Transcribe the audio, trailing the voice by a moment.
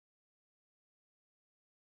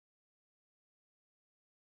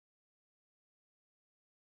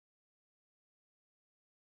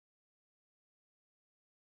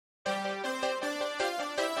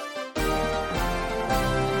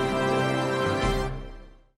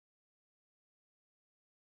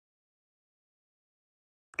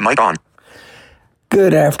Mic on.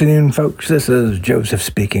 Good afternoon, folks. This is Joseph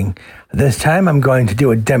speaking. This time I'm going to do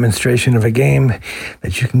a demonstration of a game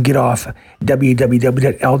that you can get off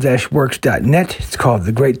www.l-works.net. It's called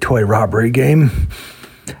The Great Toy Robbery Game.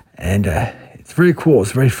 And it's very cool.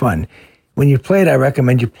 It's very fun. When you play it, I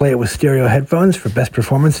recommend you play it with stereo headphones for best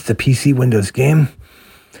performance. It's a PC Windows game.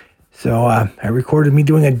 So I recorded me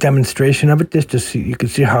doing a demonstration of it just to see you can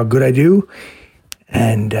see how good I do.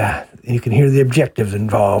 And you can hear the objectives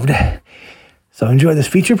involved. So enjoy this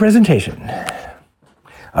feature presentation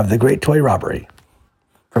of The Great Toy Robbery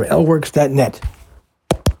from lworks.net.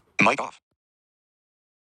 Mic off.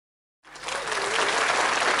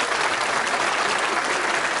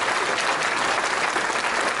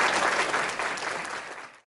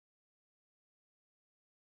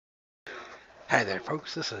 Hi there,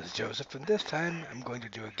 folks. This is Joseph, and this time I'm going to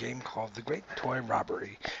do a game called The Great Toy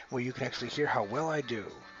Robbery, where you can actually hear how well I do.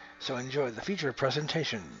 So enjoy the feature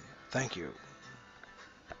presentation. Thank you.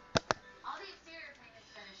 All the exterior paint is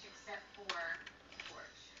finished except for the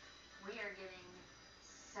porch. We are getting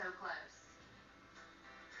so close.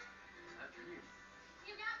 After you.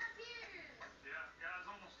 You got the fuse! Yeah, guys,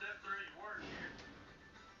 almost step 3 work here.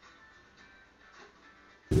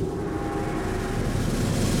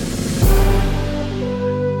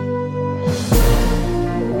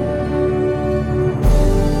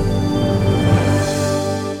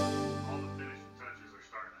 All the finishing touches are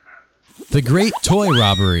starting to happen. The Great Toy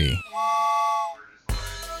Robbery.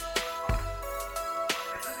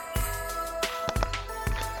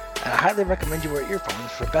 And I highly recommend you wear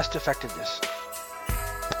earphones for best effectiveness.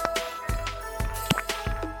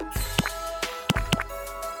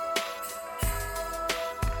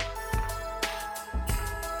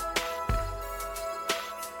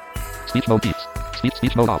 Speech mode beeps.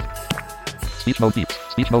 Speech mode off. Speech mode beeps.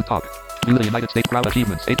 Speech mode talk. View the United States crowd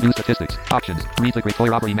achievements. 8 news statistics. Options. Read the Great Toy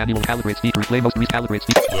Robbery manual. Calibrate speaker. Replay most. Recalibrate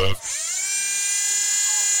speaker. Left.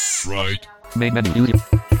 Right. Main menu. View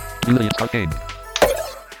the start game.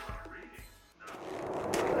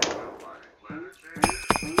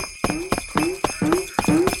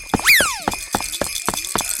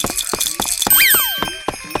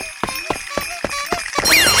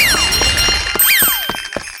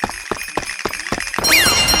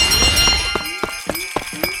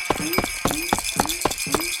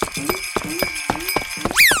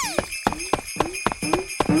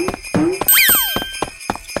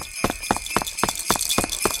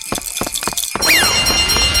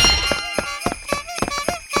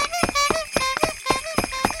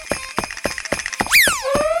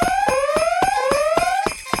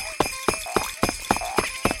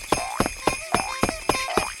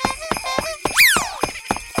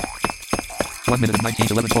 One minute and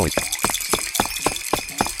 19:11 toys.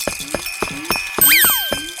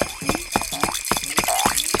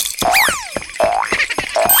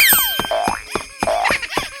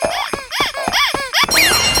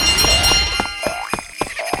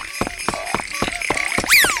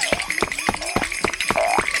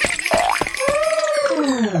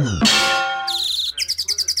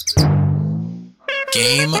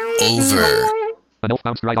 Game over. An elf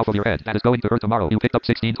bounced right off of your head. That is going to hurt tomorrow. You picked up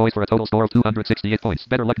 16 toys for a total score of 268 points.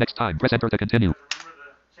 Better luck next time. Press enter to continue. Remember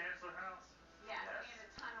the Chancellor House? Yeah, and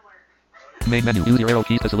a ton of work. Main menu. Use your arrow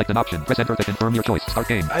keys to select an option. Press enter to confirm your choice. Start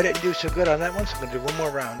game. I didn't do so good on that one, so I'm going to do one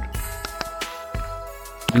more round.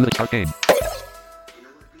 View the start game.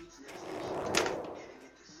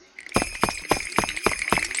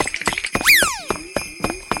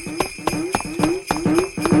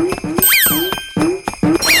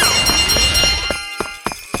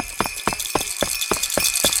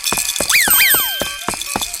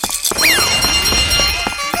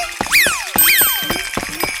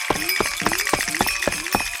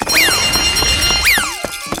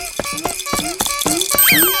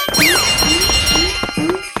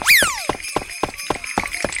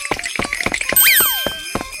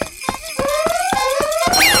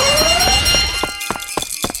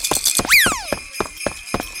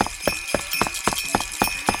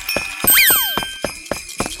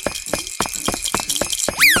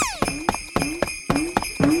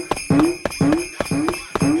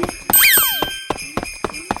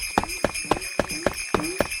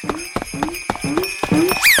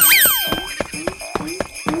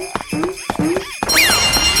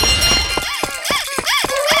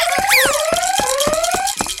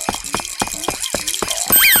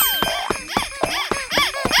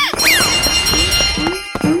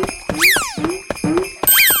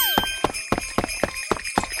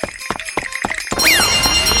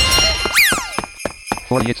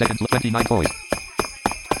 .48 seconds, 29 toys.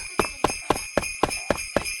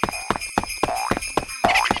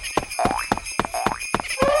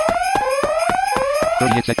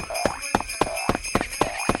 38 seconds.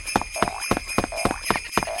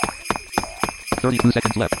 $32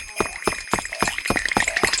 seconds left.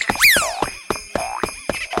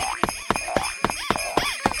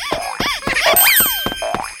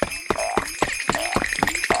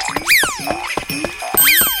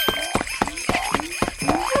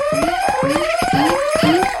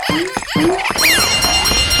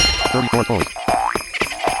 $34 toys.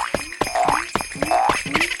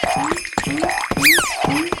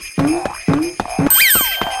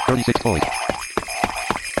 $36 toys.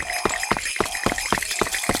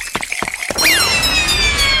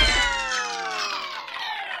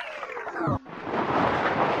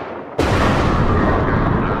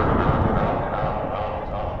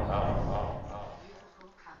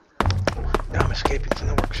 I'm escaping from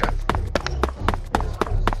the workshop.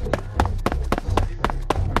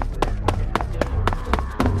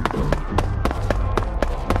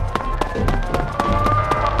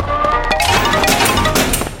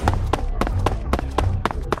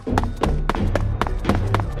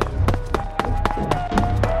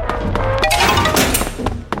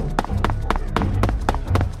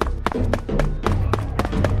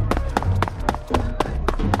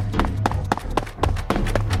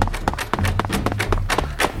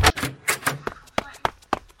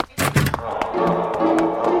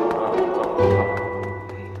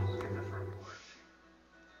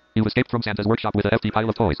 You escaped from Santa's workshop with a hefty pile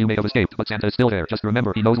of toys. You may have escaped, but Santa is still there. Just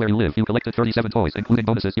remember, he knows where you live. You collected 37 toys, including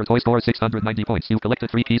bonuses. Your toy score is 690 points. You've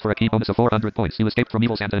collected 3 keys for a key bonus of 400 points. You escaped from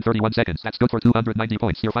Evil Santa in 31 seconds. That's good for 290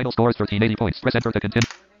 points. Your final score is 1380 points. Press enter to continue.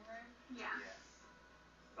 Yeah.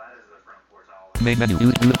 That is the front porch all. Main menu.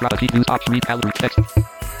 Use gravity. Use option. Read calorie text.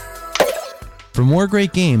 For more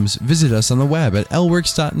great games, visit us on the web at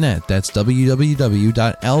lworks.net. That's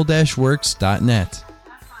www.l-works.net. That's fine too. You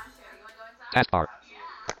want to go inside? Taskbar.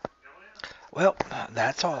 Well,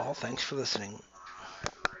 that's all. Thanks for listening. Oh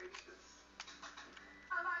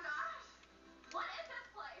my gosh. What is this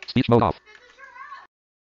place? Speech mode off. This is your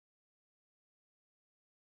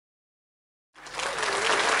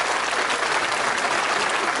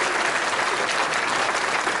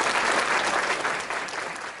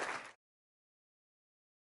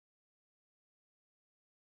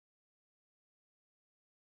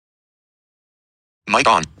house. Mic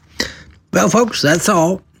on. Well, folks, that's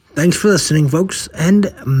all. Thanks for listening, folks,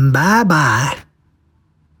 and bye-bye.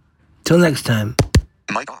 Till next time.